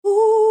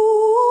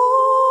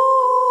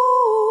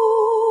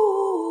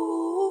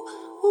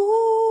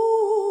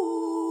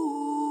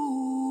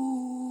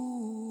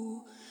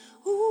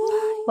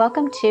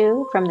Welcome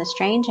to From the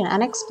Strange and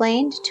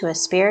Unexplained to a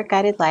Spirit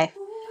Guided Life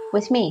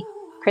with me,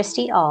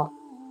 Christy All.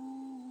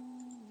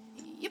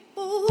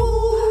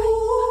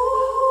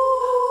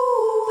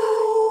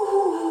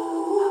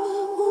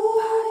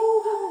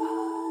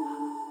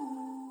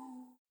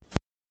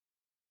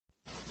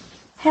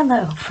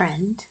 Hello,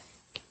 friend.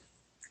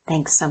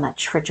 Thanks so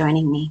much for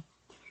joining me.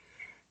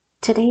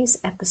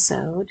 Today's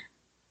episode,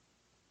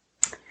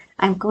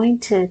 I'm going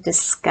to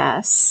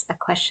discuss a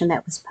question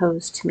that was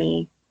posed to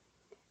me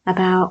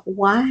about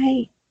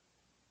why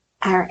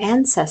our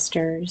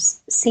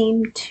ancestors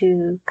seem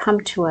to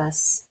come to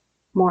us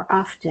more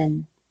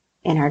often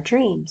in our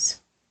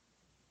dreams.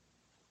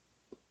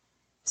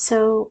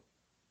 So,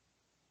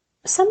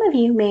 some of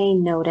you may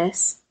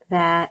notice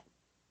that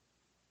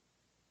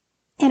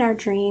in our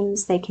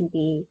dreams they can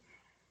be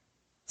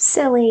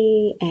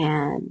silly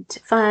and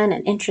fun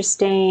and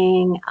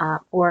interesting,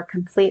 or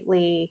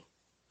completely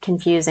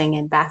confusing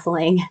and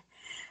baffling,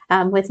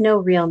 with no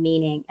real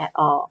meaning at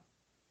all.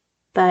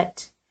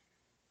 But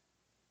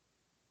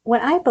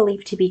what I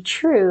believe to be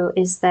true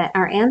is that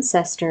our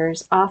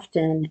ancestors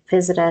often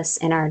visit us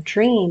in our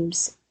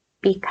dreams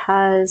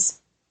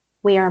because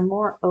we are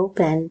more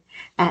open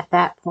at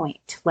that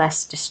point,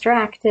 less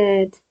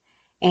distracted,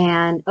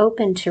 and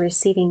open to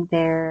receiving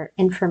their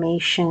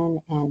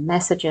information and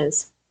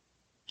messages.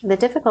 The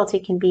difficulty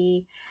can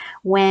be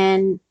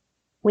when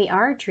we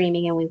are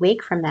dreaming and we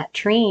wake from that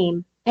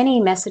dream, any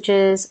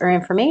messages or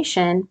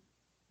information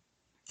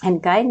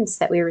and guidance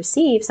that we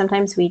receive,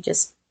 sometimes we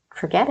just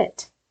forget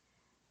it.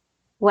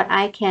 What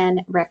I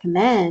can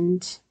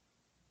recommend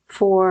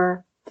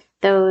for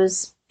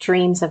those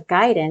dreams of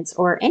guidance,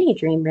 or any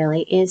dream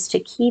really, is to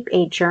keep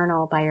a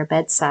journal by your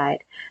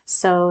bedside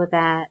so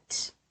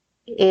that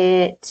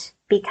it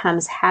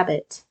becomes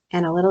habit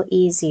and a little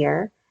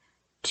easier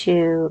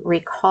to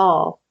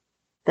recall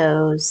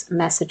those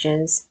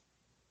messages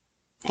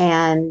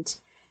and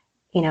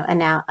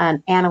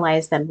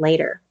analyze them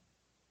later.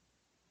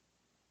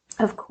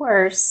 Of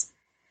course,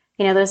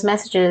 those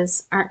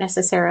messages aren't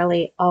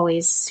necessarily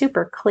always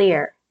super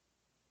clear,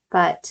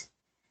 but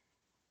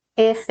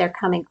if they're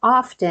coming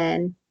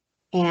often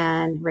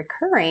and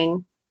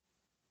recurring,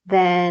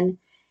 then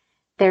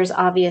there's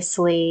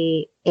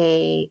obviously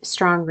a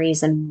strong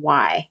reason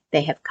why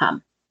they have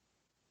come.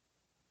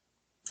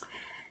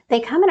 They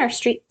come in our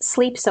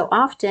sleep so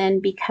often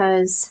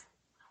because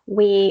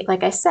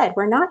like I said,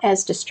 we're not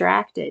as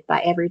distracted by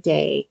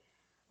everyday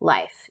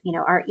life.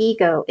 Our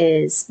ego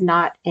is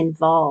not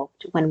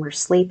involved when we're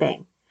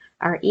sleeping.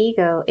 Our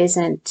ego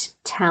isn't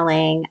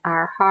telling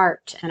our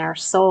heart and our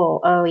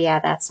soul, oh yeah,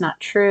 that's not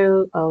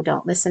true. Oh,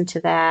 don't listen to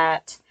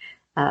that.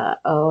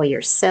 Oh,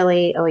 you're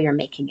silly. Oh, you're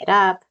making it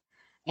up.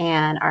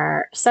 And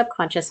our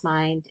subconscious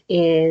mind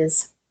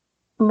is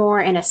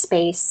more in a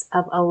space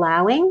of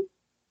allowing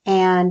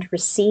and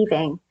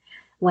receiving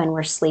when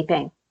we're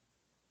sleeping.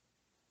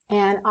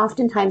 And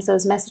oftentimes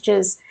those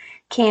messages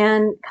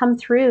can come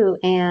through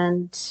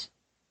and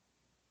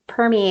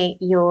permeate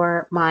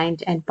your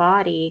mind and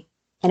body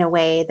in a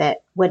way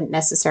that wouldn't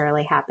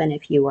necessarily happen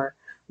if you were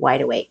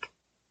wide awake.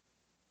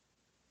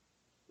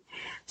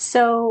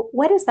 So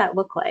what does that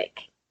look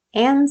like?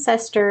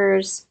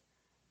 Ancestors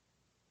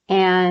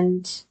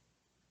and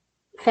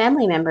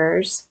family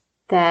members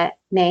that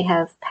may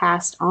have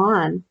passed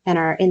on and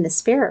are in the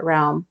spirit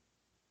realm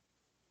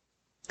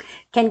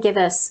can give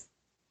us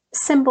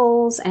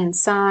symbols and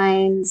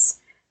signs.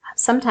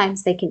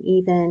 Sometimes they can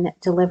even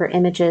deliver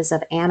images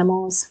of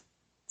animals.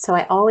 So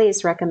I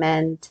always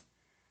recommend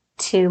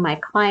to my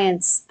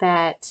clients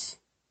that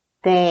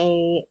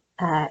they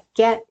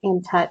get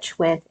in touch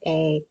with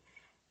a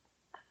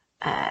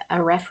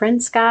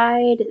reference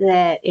guide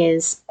that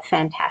is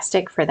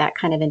fantastic for that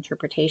kind of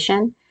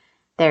interpretation.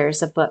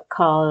 There's a book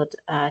called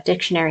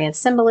Dictionary of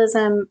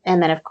Symbolism,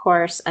 and then of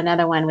course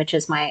another one which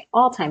is my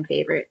all-time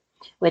favorite,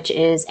 which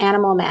is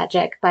Animal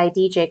Magic by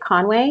DJ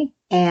Conway,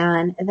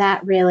 and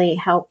that really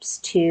helps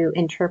to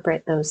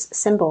interpret those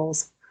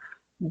symbols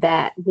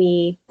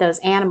those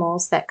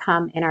animals that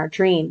come in our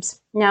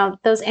dreams. Now,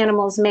 those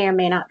animals may or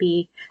may not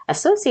be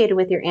associated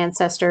with your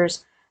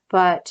ancestors,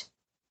 but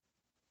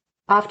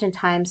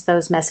oftentimes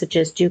those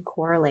messages do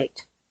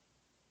correlate.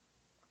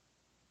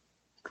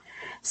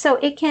 So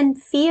it can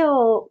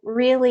feel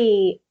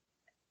really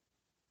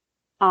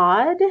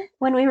odd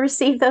when we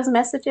receive those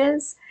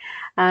messages,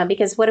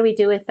 because what do we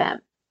do with them?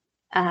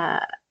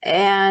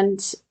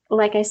 And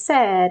like I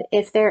said,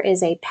 if there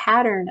is a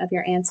pattern of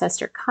your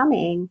ancestor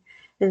coming,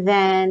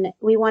 then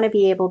we want to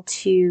be able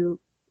to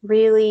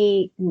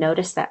really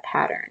notice that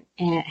pattern,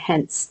 and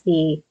hence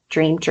the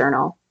dream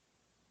journal.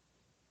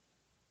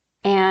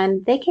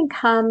 And they can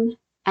come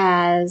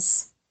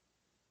as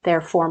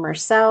their former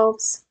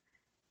selves,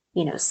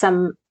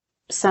 some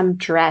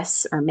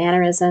dress or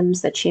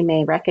mannerisms that you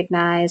may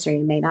recognize or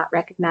you may not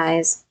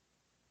recognize.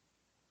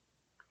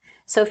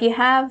 So if you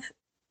have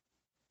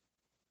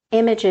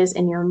images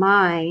in your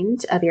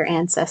mind of your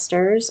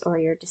ancestors or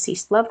your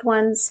deceased loved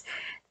ones,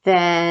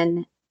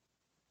 then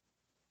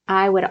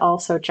I would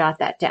also jot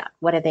that down.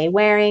 What are they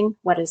wearing?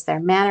 What is their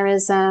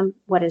mannerism?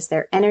 What is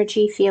their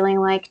energy feeling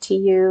like to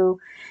you?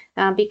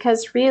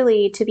 Because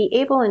really, to be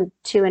able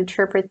to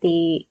interpret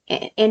the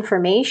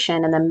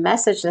information and the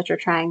message that you're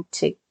trying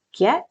to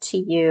get to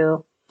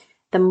you,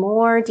 the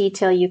more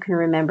detail you can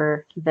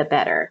remember, the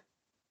better.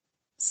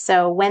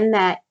 So when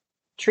that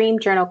dream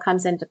journal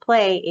comes into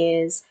play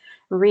is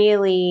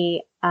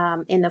really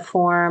in the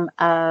form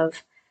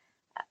of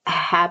a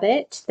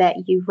habit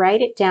that you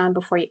write it down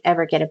before you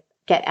ever get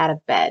out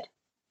of bed.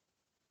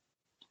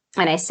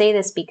 And I say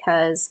this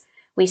because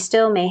we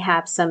still may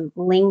have some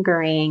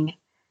lingering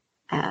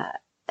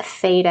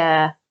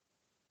theta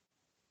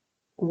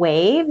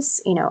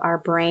waves. You know, our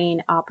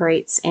brain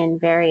operates in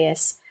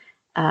various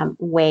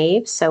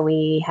waves. So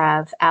we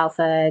have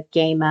alpha,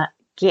 gamma,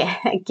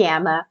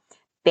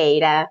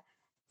 beta,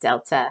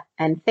 delta,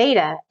 and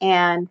theta.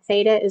 And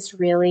theta is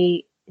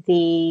really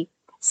the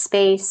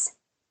space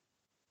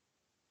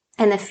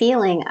and the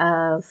feeling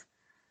of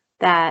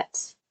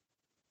that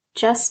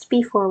just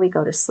before we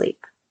go to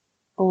sleep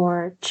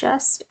or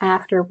just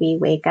after we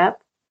wake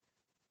up.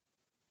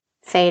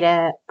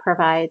 Theta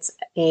provides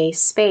a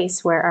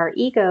space where our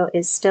ego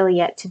is still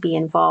yet to be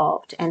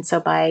involved. And so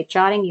by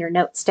jotting your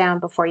notes down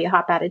before you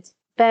hop out of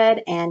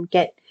bed and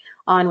get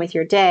on with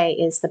your day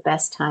is the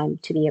best time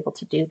to be able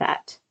to do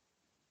that.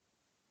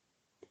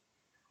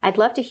 I'd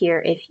love to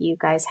hear if you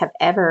guys have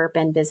ever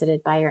been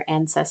visited by your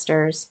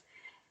ancestors.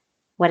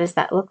 What does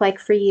that look like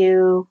for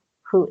you?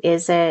 Who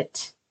is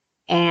it?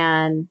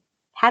 And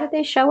how did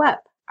they show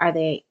up? Are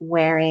they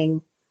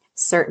wearing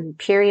certain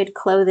period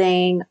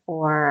clothing,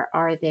 or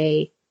are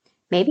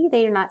maybe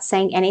they're not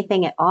saying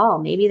anything at all?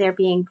 Maybe they're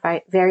being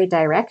very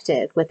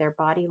directive with their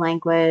body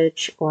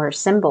language or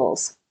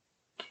symbols.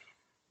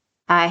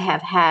 I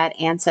have had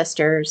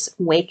ancestors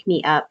wake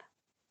me up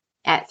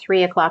at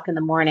 3 o'clock in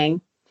the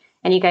morning,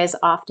 and you guys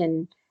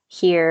often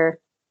hear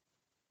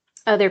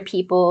other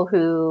people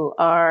who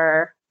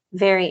are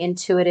very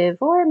intuitive,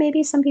 or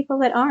maybe some people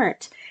that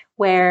aren't,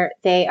 where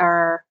they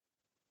are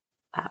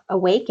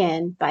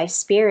awakened by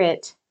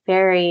spirit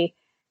very,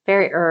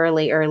 very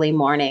early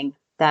morning,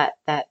 that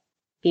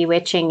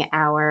bewitching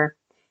hour.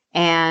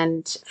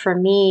 And for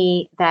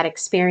me, that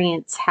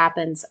experience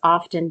happens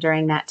often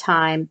during that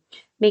time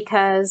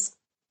because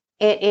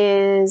it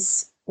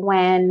is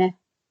when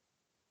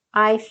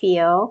I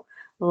feel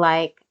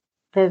like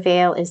the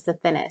veil is the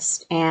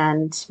thinnest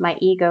and my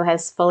ego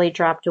has fully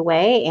dropped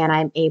away and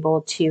I'm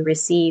able to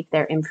receive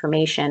their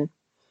information.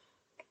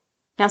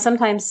 Now,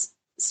 sometimes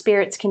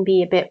spirits can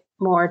be a bit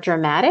more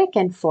dramatic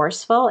and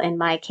forceful. In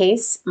my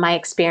case, my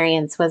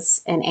experience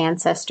was an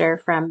ancestor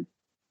from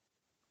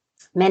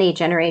many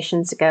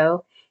generations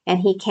ago, and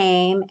he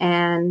came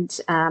and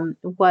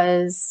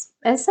was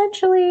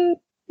essentially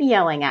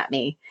yelling at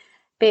me.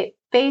 But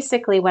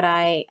basically, what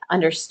I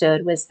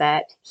understood was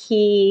that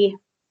he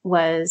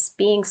was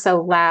being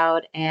so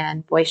loud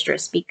and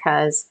boisterous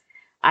because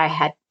I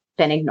had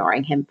been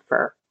ignoring him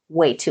for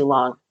way too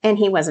long, and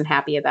he wasn't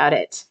happy about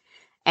it.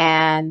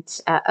 And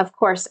of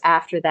course,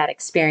 after that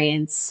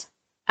experience,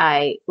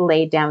 I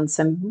laid down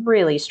some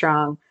really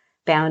strong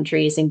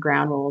boundaries and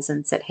ground rules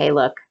and said, hey,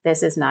 look,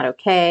 this is not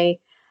okay.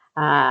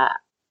 Uh,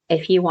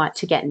 if you want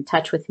to get in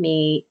touch with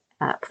me,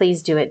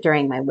 please do it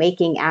during my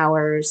waking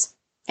hours.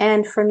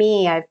 And for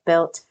me, I've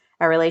built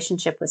a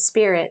relationship with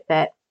spirit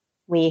that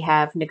we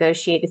have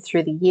negotiated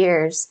through the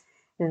years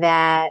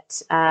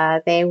that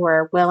they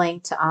were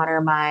willing to honor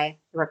my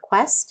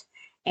request.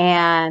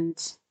 And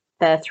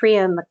the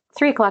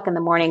 3 o'clock in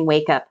the morning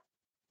wake up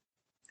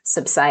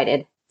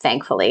subsided,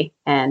 thankfully,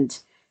 and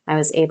I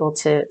was able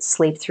to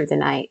sleep through the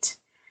night.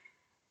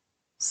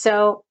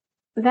 So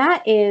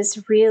that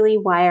is really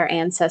why our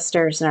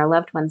ancestors and our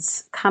loved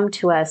ones come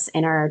to us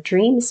in our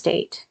dream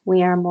state.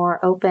 We are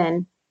more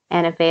open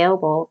and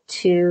available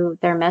to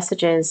their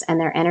messages and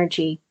their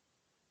energy.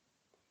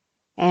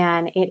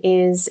 And it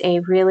is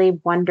a really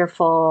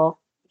wonderful,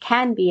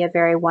 can be a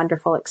very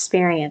wonderful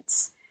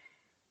experience.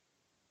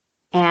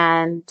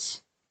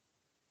 And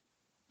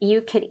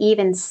you could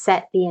even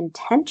set the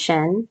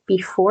intention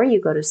before you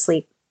go to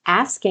sleep,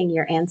 asking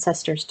your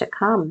ancestors to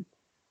come.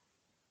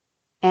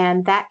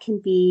 And that can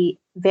be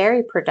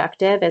very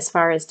productive as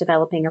far as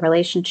developing a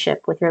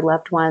relationship with your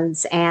loved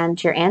ones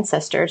and your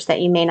ancestors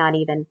that you may not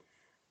even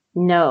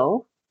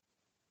know.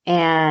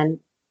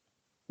 And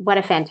what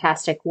a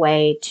fantastic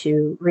way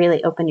to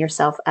really open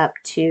yourself up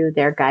to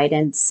their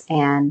guidance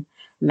and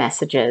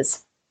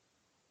messages.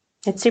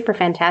 It's super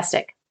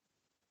fantastic.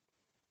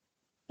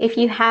 If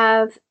you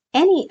have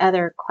any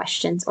other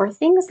questions or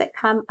things that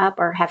come up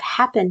or have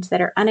happened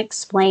that are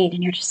unexplained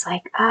and you're just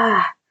like,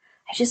 I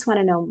just want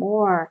to know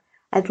more,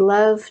 I'd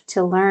love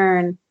to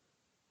learn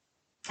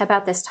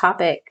about this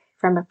topic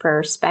from a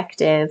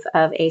perspective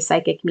of a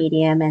psychic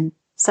medium and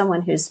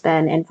someone who's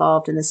been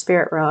involved in the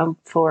spirit realm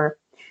for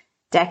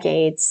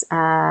decades,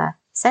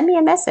 send me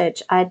a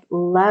message. I'd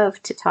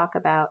love to talk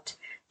about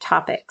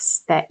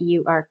topics that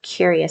you are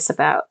curious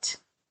about.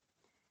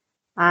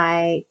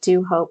 I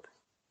do hope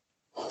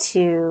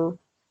to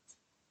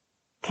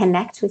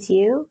connect with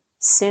you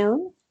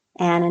soon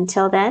And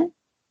until then,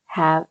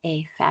 have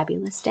a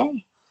fabulous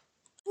day.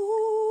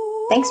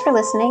 Thanks for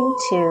listening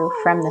to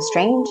From the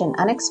Strange and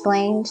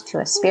Unexplained to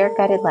a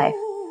Spirit-Guided Life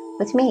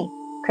with me,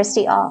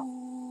 Christy Ahl.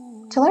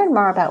 To learn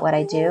more about what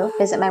I do,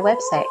 visit my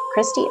website,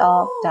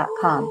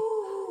 christyahl.com.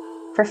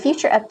 For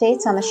future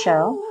updates on the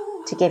show,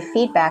 to give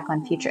feedback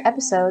on future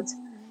episodes,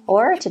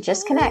 or to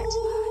just connect,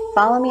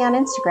 follow me on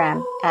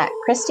Instagram at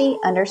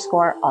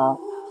Christy_Ahl.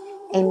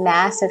 A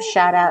massive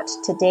shout out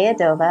to Dea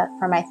Dova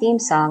for my theme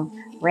song,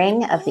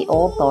 Ring of the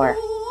Old Lore.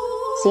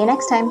 See you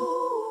next time.